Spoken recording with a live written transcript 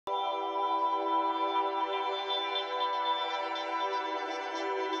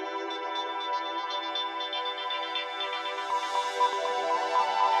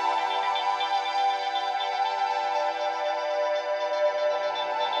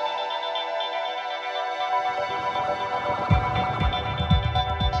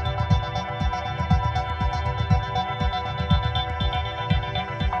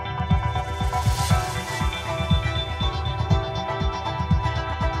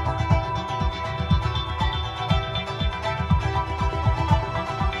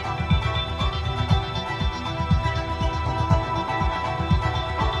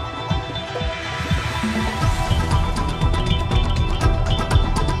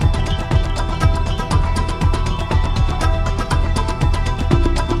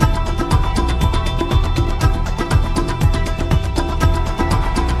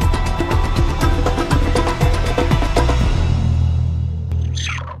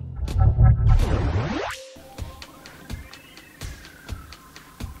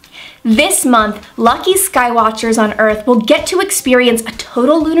This month, lucky skywatchers on Earth will get to experience a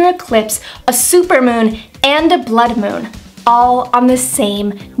total lunar eclipse, a supermoon, and a blood moon, all on the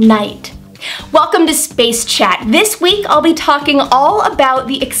same night. Welcome to Space Chat. This week I'll be talking all about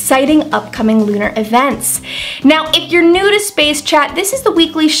the exciting upcoming lunar events. Now, if you're new to Space Chat, this is the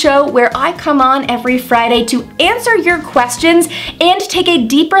weekly show where I come on every Friday to answer your questions and take a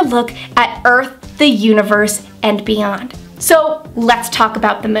deeper look at Earth, the universe, and beyond. So let's talk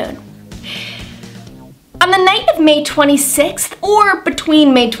about the moon. On the night of May 26th, or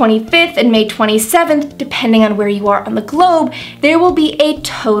between May 25th and May 27th, depending on where you are on the globe, there will be a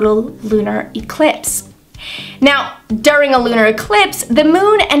total lunar eclipse. Now, during a lunar eclipse, the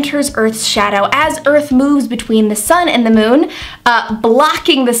moon enters Earth's shadow as Earth moves between the sun and the moon,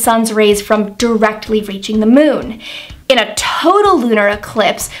 blocking the sun's rays from directly reaching the moon. In a total lunar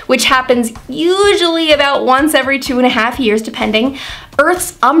eclipse, which happens usually about once every 2.5 years depending,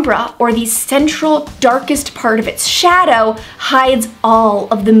 Earth's umbra, or the central darkest part of its shadow, hides all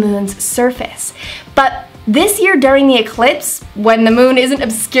of the moon's surface. But this year during the eclipse, when the moon isn't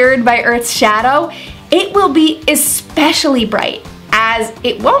obscured by Earth's shadow, it will be especially bright, as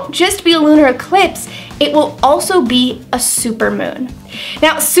it won't just be a lunar eclipse, it will also be a supermoon.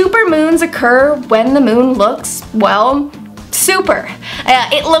 Now, supermoons occur when the moon looks, well, super.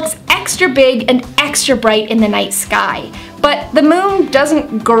 It looks extra big and extra bright in the night sky. But the moon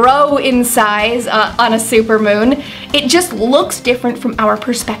doesn't grow in size on a supermoon. It just looks different from our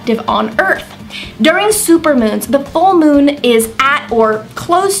perspective on Earth. During supermoons, the full moon is at or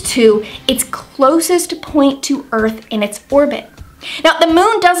close to its closest point to Earth in its orbit. Now, the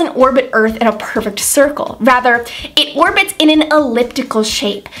moon doesn't orbit Earth in a perfect circle. Rather, it orbits in an elliptical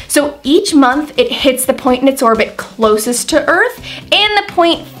shape. So each month it hits the point in its orbit closest to Earth and the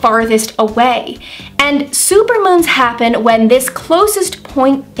point farthest away. And supermoons happen when this closest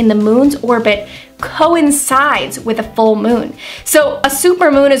point in the moon's orbit coincides with a full moon. So a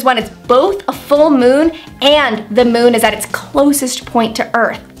supermoon is when it's both a full moon and the moon is at its closest point to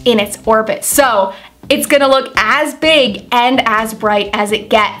Earth in its orbit. So it's gonna look as big and as bright as it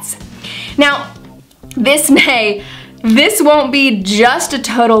gets. Now, this won't be just a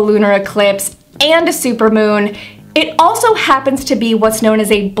total lunar eclipse and a supermoon. It also happens to be what's known as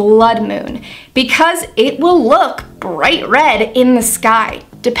a blood moon, because it will look bright red in the sky,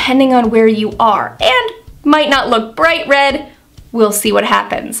 depending on where you are, and might not look bright red. We'll see what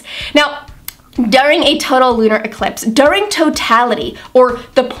happens. Now, during a total lunar eclipse, during totality, or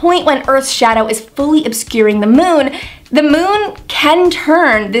the point when Earth's shadow is fully obscuring the moon can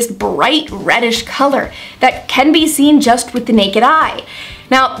turn this bright reddish color that can be seen just with the naked eye.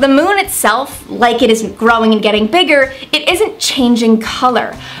 Now, the moon itself, like it isn't growing and getting bigger, it isn't changing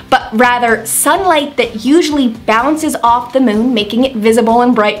color, but rather sunlight that usually bounces off the moon, making it visible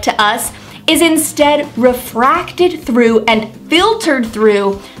and bright to us, is instead refracted through and filtered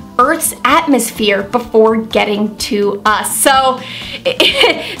through Earth's atmosphere before getting to us. So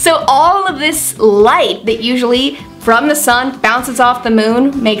all of this light that usually from the sun bounces off the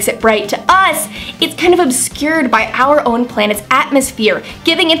moon, makes it bright to us, it's kind of obscured by our own planet's atmosphere,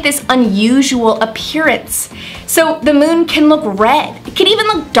 giving it this unusual appearance. So the moon can look red. It can even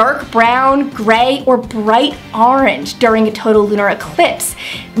look dark brown, gray, or bright orange during a total lunar eclipse.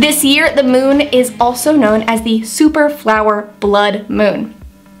 This year, the moon is also known as the superflower blood moon.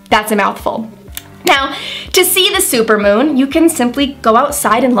 That's a mouthful. Now, to see the supermoon, you can simply go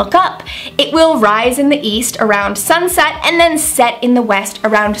outside and look up. It will rise in the east around sunset and then set in the west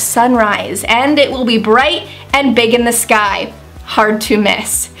around sunrise, and it will be bright and big in the sky. Hard to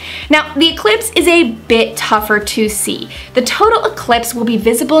miss. Now, the eclipse is a bit tougher to see. The total eclipse will be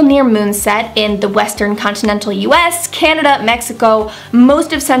visible near moonset in the western continental US, Canada, Mexico,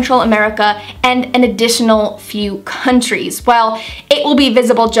 most of Central America, and an additional few countries, while it will be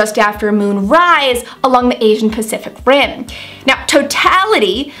visible just after moonrise along the Asian Pacific Rim. Now,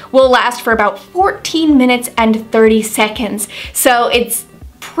 totality will last for about 14 minutes and 30 seconds, so it's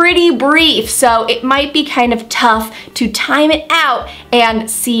pretty brief, so it might be kind of tough to time it out and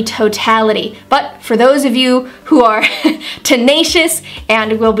see totality. But for those of you who are tenacious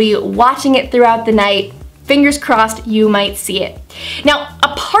and will be watching it throughout the night, fingers crossed you might see it. Now,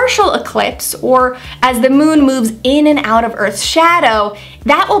 a partial eclipse, or as the moon moves in and out of Earth's shadow,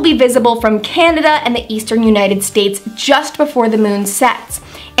 that will be visible from Canada and the eastern United States just before the moon sets.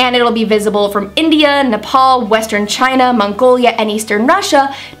 And it'll be visible from India, Nepal, Western China, Mongolia, and Eastern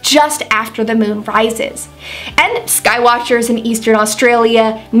Russia just after the moon rises. And skywatchers in Eastern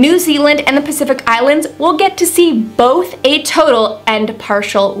Australia, New Zealand, and the Pacific Islands will get to see both a total and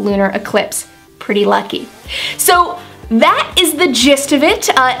partial lunar eclipse. Pretty lucky. So that is the gist of it,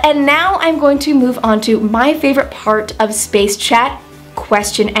 and now I'm going to move on to my favorite part of Space Chat,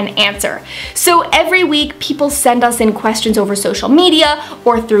 question and answer. So every week people send us in questions over social media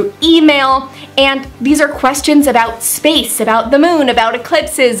or through email, and these are questions about space, about the moon, about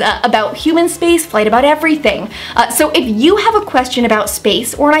eclipses, about human space flight, about everything. So if you have a question about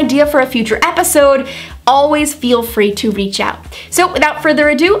space or an idea for a future episode, always feel free to reach out. So without further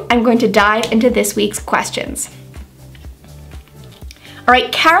ado, I'm going to dive into this week's questions. All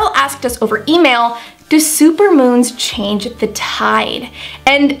right, Carol asked us over email, do supermoons change the tide?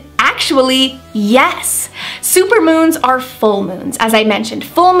 And actually, yes. Supermoons are full moons, as I mentioned,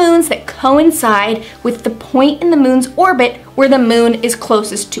 full moons that coincide with the point in the moon's orbit where the moon is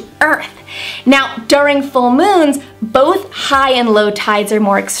closest to Earth. Now, during full moons, both high and low tides are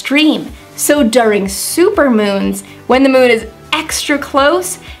more extreme. So during supermoons, when the moon is extra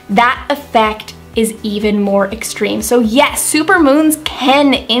close, that effect is even more extreme. So yes, supermoons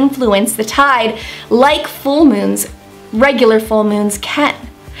can influence the tide like full moons, regular full moons can.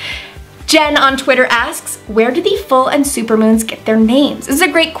 Jen on Twitter asks, where do the full and supermoons get their names? This is a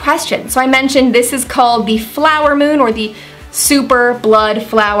great question. So I mentioned this is called the flower moon or the super blood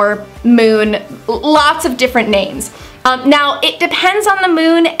flower moon, lots of different names. Now, it depends on the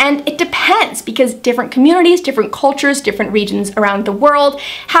moon, and it depends because different communities, different cultures, different regions around the world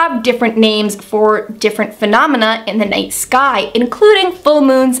have different names for different phenomena in the night sky, including full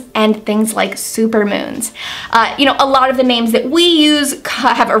moons and things like supermoons. A lot of the names that we use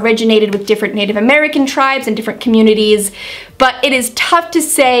have originated with different Native American tribes and different communities, but it is tough to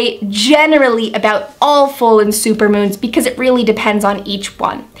say generally about all full and supermoons because it really depends on each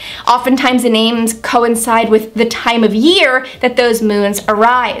one. Oftentimes the names coincide with the time of year that those moons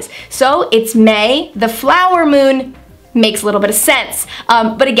arise. So it's May, the flower moon makes a little bit of sense,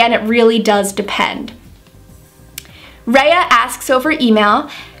 but again, it really does depend. Rhea asks over email,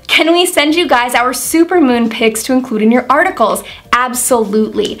 can we send you guys our supermoon pics to include in your articles?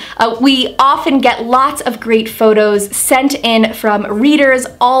 Absolutely. We often get lots of great photos sent in from readers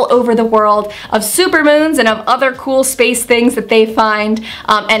all over the world of supermoons and of other cool space things that they find,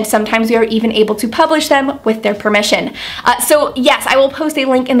 and sometimes we are even able to publish them with their permission. So yes, I will post a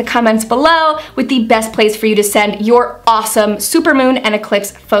link in the comments below with the best place for you to send your awesome supermoon and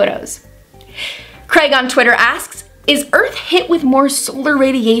eclipse photos. Craig on Twitter asks, is Earth hit with more solar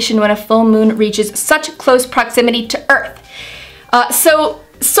radiation when a full moon reaches such close proximity to Earth? So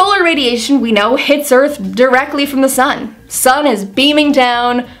solar radiation, we know, hits Earth directly from the sun. Sun is beaming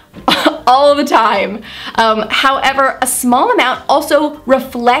down all the time. However, a small amount also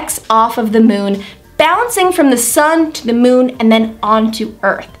reflects off of the moon, bouncing from the sun to the moon and then onto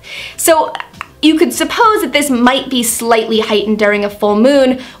Earth. So you could suppose that this might be slightly heightened during a full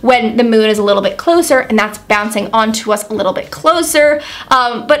moon when the moon is a little bit closer and that's bouncing onto us a little bit closer.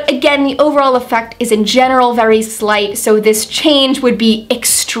 But again, the overall effect is in general very slight, so this change would be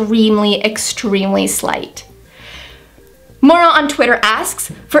extremely, extremely slight. Mora on Twitter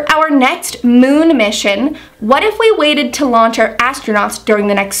asks, for our next moon mission, what if we waited to launch our astronauts during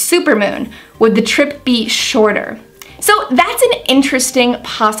the next supermoon? Would the trip be shorter? So that's an interesting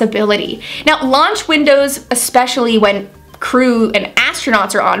possibility. Now, launch windows, especially when crew and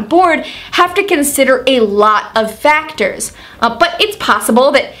astronauts are on board, have to consider a lot of factors. But it's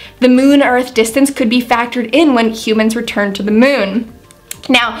possible that the moon-Earth distance could be factored in when humans return to the moon.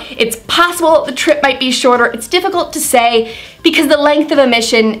 Now, it's possible the trip might be shorter. It's difficult to say because the length of a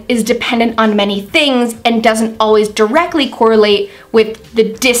mission is dependent on many things and doesn't always directly correlate with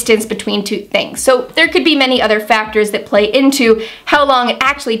the distance between two things. So there could be many other factors that play into how long it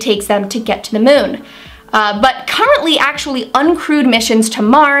actually takes them to get to the moon. But currently, actually uncrewed missions to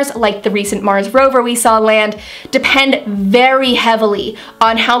Mars, like the recent Mars rover we saw land, depend very heavily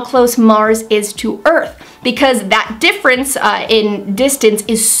on how close Mars is to Earth, because that difference in distance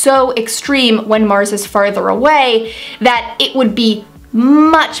is so extreme when Mars is farther away that it would be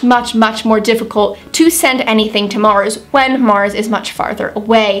much more difficult to send anything to Mars when Mars is much farther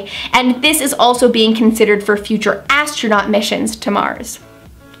away. And this is also being considered for future astronaut missions to Mars.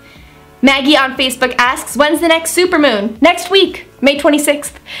 Maggie on Facebook asks, when's the next supermoon? Next week, May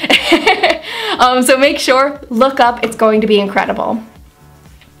 26th. So make sure, look up, it's going to be incredible.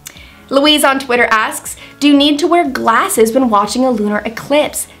 Louise on Twitter asks, do you need to wear glasses when watching a lunar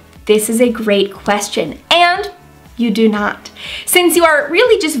eclipse? This is a great question. And you do not. Since you are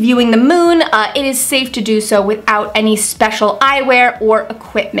really just viewing the moon, it is safe to do so without any special eyewear or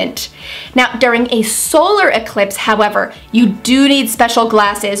equipment. Now, during a solar eclipse, however, you do need special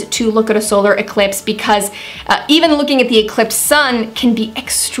glasses to look at a solar eclipse because even looking at the eclipsed sun can be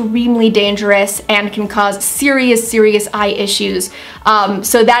extremely dangerous and can cause serious eye issues.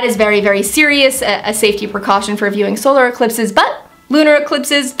 So that is very serious, a safety precaution for viewing solar eclipses, but lunar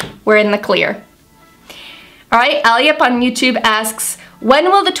eclipses, we're in the clear. All right, Aliep on YouTube asks,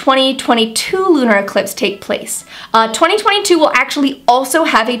 when will the 2022 lunar eclipse take place? 2022 will actually also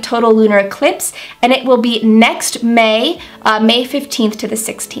have a total lunar eclipse, and it will be next May, May 15th to the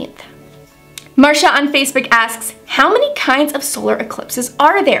 16th. Marcia on Facebook asks, how many kinds of solar eclipses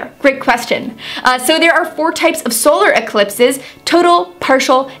are there? Great question. So there are 4 types of solar eclipses: total,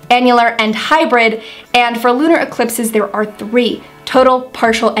 partial, annular, and hybrid. And for lunar eclipses, there are 3: total,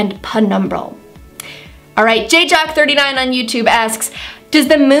 partial, and penumbral. All right, JJock39 on YouTube asks, does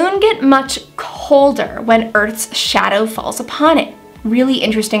the moon get much colder when Earth's shadow falls upon it? Really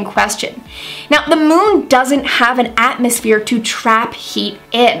interesting question. Now, the moon doesn't have an atmosphere to trap heat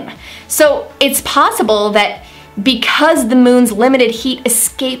in. So it's possible that because the moon's limited heat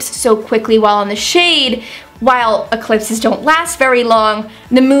escapes so quickly while in the shade, while eclipses don't last very long,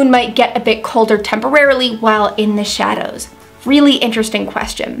 the moon might get a bit colder temporarily while in the shadows. Really interesting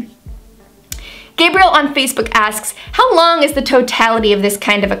question. Gabriel on Facebook asks, how long is the totality of this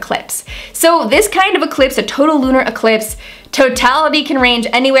kind of eclipse? So this kind of eclipse, a total lunar eclipse, totality can range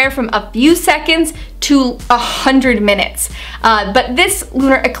anywhere from a few seconds to 100 minutes. But this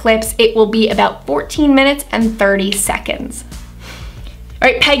lunar eclipse, it will be about 14 minutes and 30 seconds.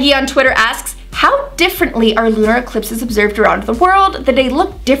 All right, Peggy on Twitter asks, how differently are lunar eclipses observed around the world? Do they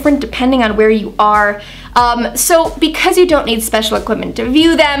look different depending on where you are? So because you don't need special equipment to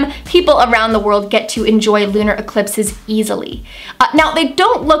view them, people around the world get to enjoy lunar eclipses easily. Now, they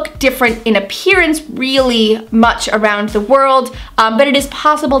don't look different in appearance really much around the world, but it is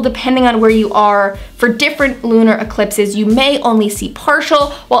possible, depending on where you are, for different lunar eclipses, you may only see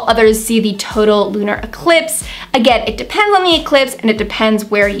partial while others see the total lunar eclipse. Again, it depends on the eclipse and it depends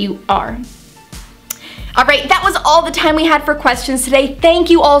where you are. All right, that was all the time we had for questions today. Thank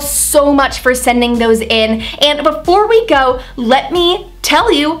you all so much for sending those in. And before we go, let me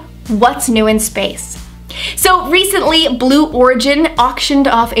tell you what's new in space. So recently, Blue Origin auctioned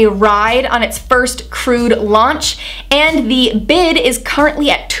off a ride on its first crewed launch, and the bid is currently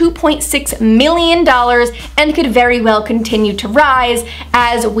at $2.6 million and could very well continue to rise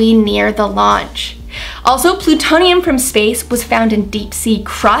as we near the launch. Also, plutonium from space was found in deep sea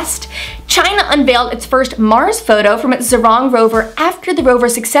crust. China unveiled its first Mars photo from its Zhurong rover after the rover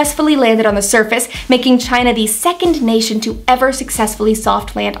successfully landed on the surface, making China the second nation to ever successfully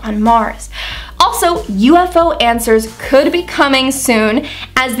soft land on Mars. Also, UFO answers could be coming soon,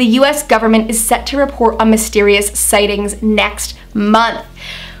 as the US government is set to report on mysterious sightings next month.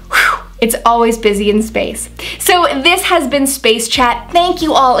 Whew. It's always busy in space. So this has been Space Chat. Thank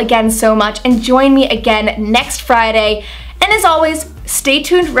you all again so much, and join me again next Friday. And as always, stay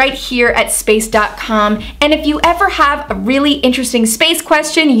tuned right here at space.com. And if you ever have a really interesting space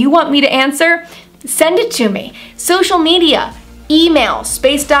question you want me to answer, send it to me. Social media, email,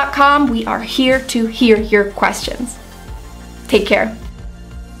 space.com. We are here to hear your questions. Take care.